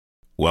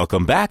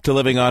Welcome back to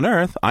Living on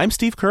Earth. I'm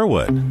Steve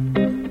Curwood.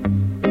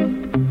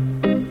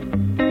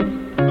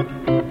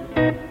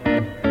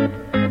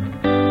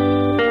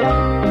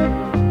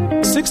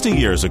 60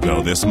 years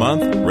ago this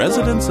month,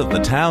 residents of the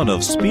town of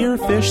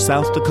Spearfish,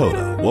 South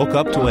Dakota, woke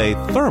up to a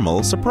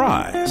thermal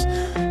surprise.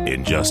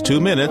 In just 2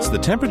 minutes, the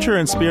temperature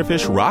in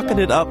Spearfish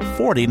rocketed up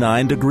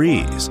 49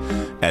 degrees.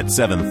 At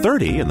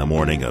 7:30 in the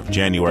morning of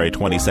January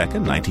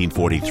 22nd,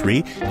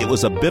 1943, it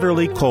was a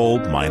bitterly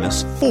cold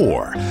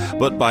 -4.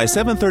 But by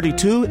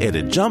 7:32, it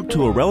had jumped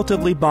to a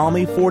relatively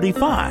balmy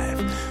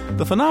 45.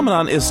 The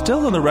phenomenon is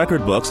still in the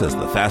record books as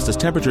the fastest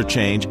temperature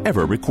change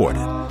ever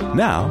recorded.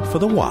 Now for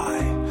the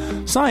why.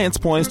 Science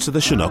points to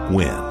the Chinook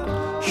Wind.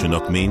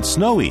 Chinook means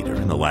snow eater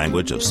in the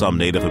language of some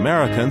Native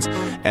Americans,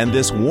 and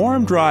this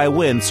warm, dry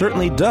wind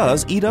certainly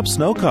does eat up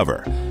snow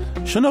cover.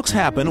 Chinooks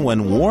happen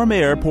when warm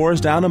air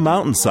pours down a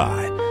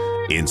mountainside.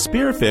 In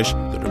Spearfish,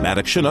 the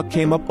dramatic Chinook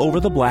came up over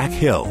the Black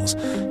Hills.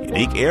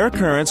 Unique air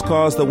currents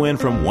caused the wind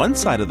from one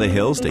side of the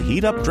hills to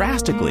heat up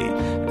drastically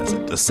as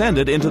it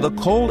descended into the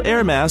cold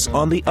air mass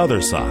on the other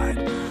side.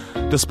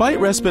 Despite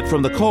respite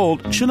from the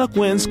cold, Chinook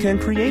winds can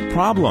create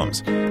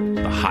problems.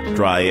 The hot,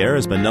 dry air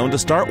has been known to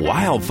start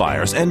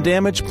wildfires and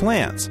damage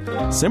plants.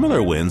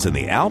 Similar winds in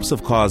the Alps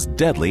have caused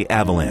deadly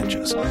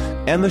avalanches.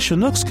 And the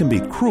Chinooks can be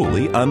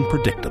cruelly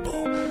unpredictable.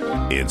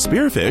 In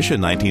Spearfish in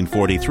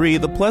 1943,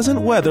 the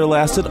pleasant weather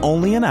lasted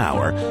only an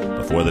hour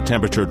before the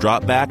temperature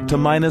dropped back to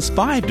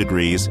 -5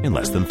 degrees in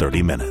less than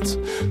 30 minutes.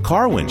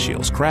 Car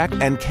windshields cracked,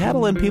 and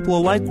cattle and people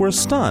alike were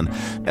stunned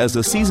as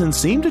the season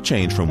seemed to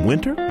change from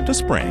winter to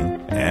spring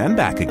and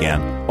back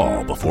again,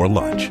 all before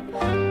lunch.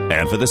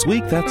 And for this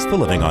week, that's the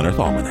Living on Earth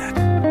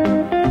Almanac.